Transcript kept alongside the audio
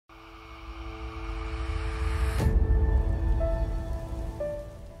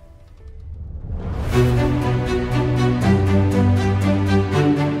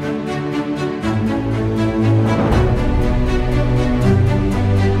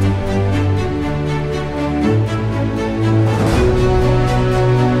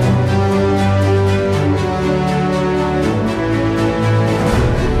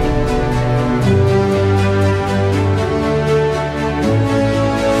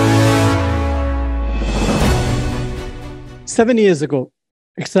Seven years ago,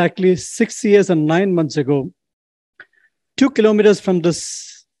 exactly 6 years and 9 months ago, 2 kilometers from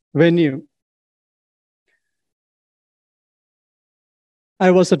this venue,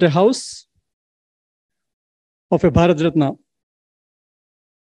 I was at a house of a Bharat Ratna,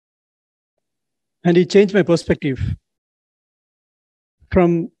 and he changed my perspective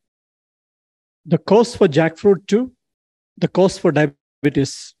from the cause for jackfruit to the cause for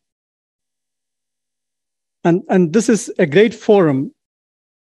diabetes. And this is a great forum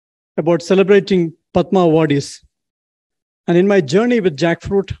about celebrating Padma Awardees. And in my journey with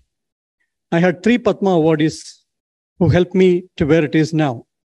jackfruit, I had 3 Padma Awardees who helped me to where it is now.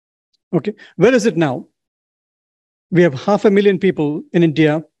 Okay, where is it now? We have 500,000 people in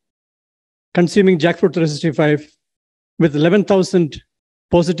India consuming jackfruit 365 with 11,000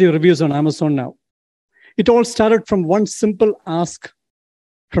 positive reviews on Amazon now. It all started from one simple ask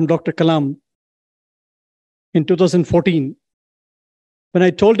from Dr. Kalam in 2014, when I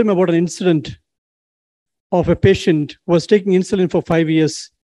told him about an incident of a patient who was taking insulin for 5 years,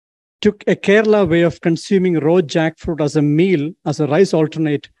 took a Kerala way of consuming raw jackfruit as a meal, as a rice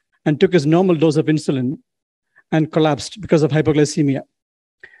alternate, and took his normal dose of insulin and collapsed because of hypoglycemia.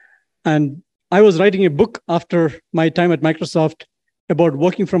 And I was writing a book after my time at Microsoft about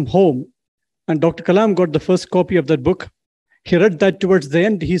working from home. And Dr. Kalam got the first copy of that book. He read that towards the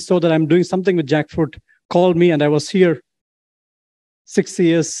end. He saw that I'm doing something with jackfruit, called me, and I was here 6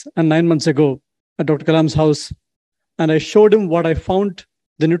 years and 9 months ago at Dr. Kalam's house. And I showed him what I found,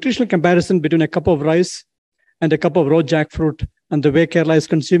 the nutritional comparison between a cup of rice and a cup of raw jackfruit, and the way Kerala is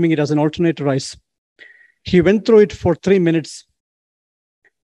consuming it as an alternate rice. He went through it for 3 minutes.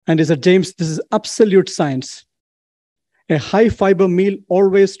 And he said, James, this is absolute science. A high fiber meal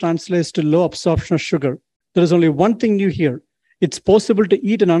always translates to low absorption of sugar. There is only one thing new here. It's possible to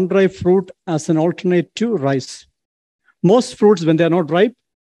eat an unripe fruit as an alternate to rice. Most fruits, when they're not ripe,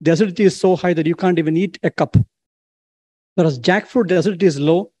 the acidity is so high that you can't even eat a cup. Whereas jackfruit, the acidity is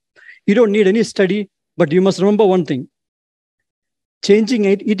low. You don't need any study, but you must remember one thing. Changing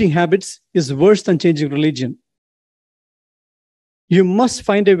eating habits is worse than changing religion. You must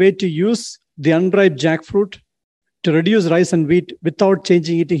find a way to use the unripe jackfruit to reduce rice and wheat without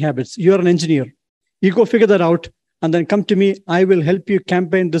changing eating habits. You're an engineer. You go figure that out and then come to me. I will help you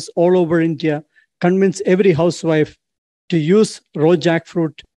campaign this all over India. Convince every housewife to use raw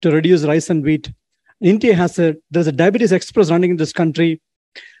jackfruit to reduce rice and wheat. India there's a diabetes express running in this country.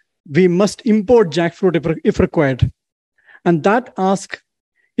 We must import jackfruit if required. And that ask,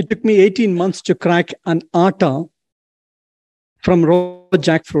 it took me 18 months to crack an atta from raw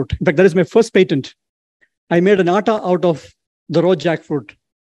jackfruit. In fact, that is my first patent. I made an atta out of the raw jackfruit.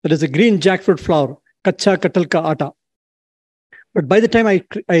 That is a green jackfruit flour, kacha katalka atta. But by the time I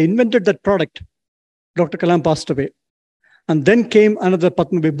invented that product, Dr. Kalam passed away. And then came another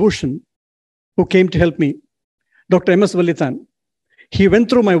Padma Vibhushan who came to help me, Dr. M.S. Valithan. He went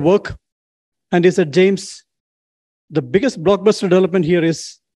through my work and he said, James, the biggest blockbuster development here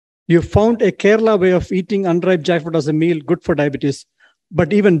is you found a Kerala way of eating unripe jackfruit as a meal, good for diabetes.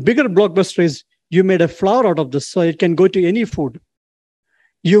 But even bigger blockbuster is you made a flour out of this, so it can go to any food.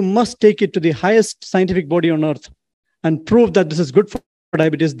 You must take it to the highest scientific body on earth and prove that this is good for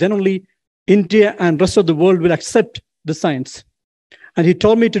diabetes. Then only India and rest of the world will accept the science. And he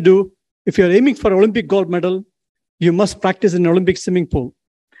told me to do, if you're aiming for Olympic gold medal, you must practice in an Olympic swimming pool.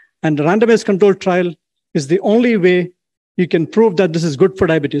 And the randomized controlled trial is the only way you can prove that this is good for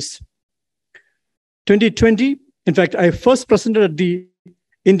diabetes. 2020, in fact, I first presented at the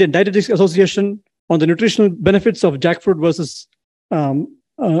Indian Dietetics Association on the nutritional benefits of jackfruit versus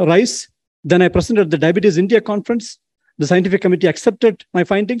rice. Then I presented at the Diabetes India conference. The scientific committee accepted my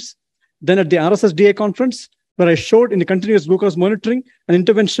findings. Then at the RSSDA conference, where I showed in the continuous glucose monitoring, an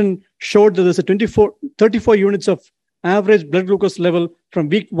intervention showed that there's a 34 units of average blood glucose level from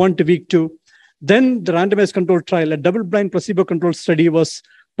week 1 to week 2. Then the randomized controlled trial, a double-blind placebo-controlled study, was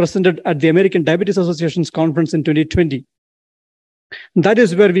presented at the American Diabetes Association's conference in 2020. That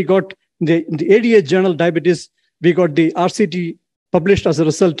is where we got the ADA journal Diabetes, we got the RCT published as a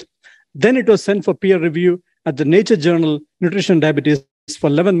result. Then it was sent for peer review at the Nature journal Nutrition and Diabetes. For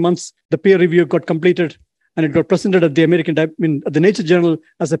 11 months, the peer review got completed and it got presented at the the Nature journal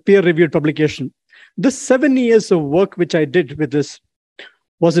as a peer-reviewed publication. This 7 years of work which I did with this,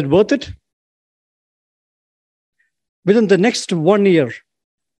 was it worth it? Within the next 1 year,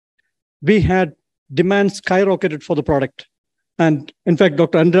 we had demand skyrocketed for the product. And in fact,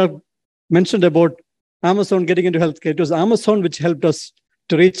 Dr. Andra mentioned about Amazon getting into healthcare. It was Amazon which helped us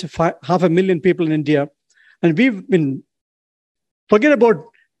to reach 500,000 people in India. And we've been, forget about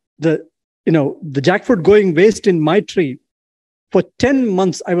the jackfruit going waste in my tree. For 10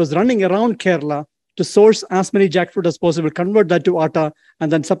 months, I was running around Kerala to source as many jackfruit as possible, convert that to atta,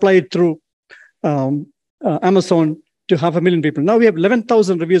 and then supply it through Amazon to 500,000 people. Now we have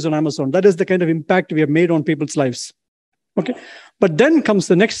 11,000 reviews on Amazon. That is the kind of impact we have made on people's lives. Okay, but then comes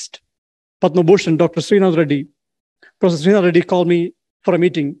the next Padma Bhushan, Dr. Srinath Reddy. Professor Srinath Reddy called me for a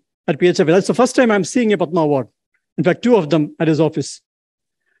meeting at PHF. That's the first time I'm seeing a Padma Award. In fact, 2 of them at his office.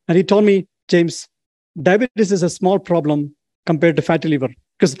 And he told me, James, diabetes is a small problem compared to fatty liver.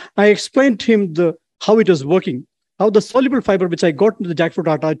 Because I explained to him how it was working, how the soluble fiber, which I got into the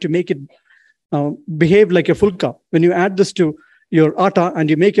jackfruit atta to make it behave like a fulka. When you add this to your atta and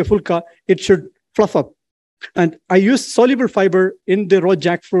you make a fulka, it should fluff up. And I used soluble fiber in the raw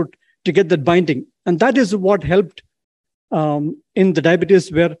jackfruit to get that binding. And that is what helped in the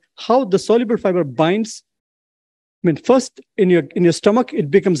diabetes, where how the soluble fiber binds. I mean, first in your stomach, it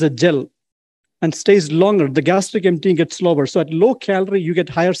becomes a gel and stays longer. The gastric emptying gets slower. So at low calorie, you get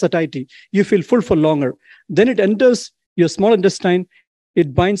higher satiety. You feel full for longer. Then it enters your small intestine.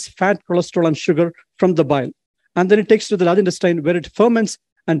 It binds fat, cholesterol, and sugar from the bile. And then it takes to the large intestine where it ferments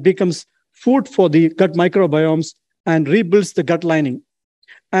and becomes food for the gut microbiomes and rebuilds the gut lining.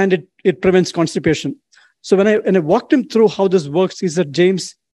 And it prevents constipation. So when I walked him through how this works, he said,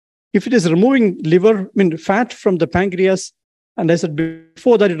 James, if it is removing fat from the pancreas, and I said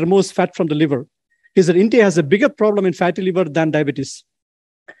before that it removes fat from the liver, he said India has a bigger problem in fatty liver than diabetes.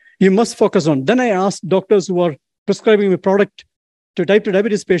 You must focus on. Then I asked doctors who are prescribing a product to type 2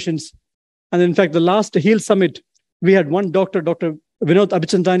 diabetes patients. And in fact, the last HEAL Summit, we had one doctor, Dr. Vinod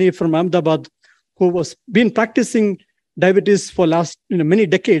Abhichandani from Ahmedabad, who was been practicing diabetes for last many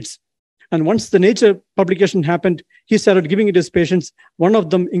decades. And once the Nature publication happened, he started giving it to his patients, one of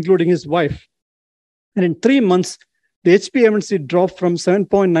them including his wife. And in 3 months, the HbA1c dropped from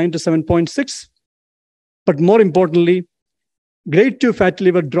 7.9 to 7.6. But more importantly, grade 2 fatty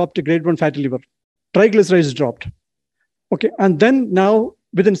liver dropped to grade 1 fatty liver. Triglycerides dropped. Okay, and then now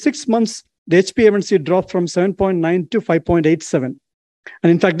within 6 months, the HbA1c dropped from 7.9 to 5.87.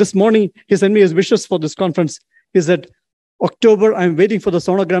 And in fact, this morning, he sent me his wishes for this conference. He said, October, I'm waiting for the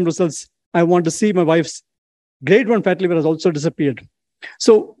sonogram results. I want to see my wife's grade 1 fatty liver has also disappeared.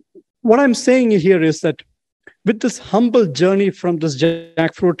 So what I'm saying here is that with this humble journey from this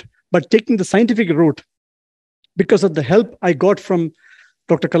jackfruit, but taking the scientific route, because of the help I got from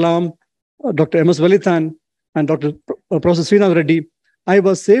Dr. Kalam, Dr. M.S. Valithan, and Dr. Professor Srinath Reddy, I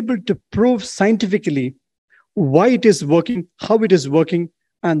was able to prove scientifically why it is working, how it is working,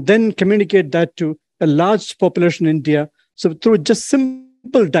 and then communicate that to a large population in India. So through just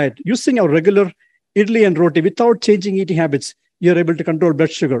simple diet, using our regular idli and roti without changing eating habits, you're able to control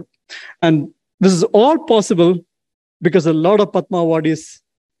blood sugar. And this is all possible because a lot of Padma Awardees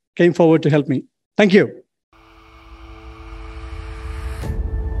came forward to help me. Thank you.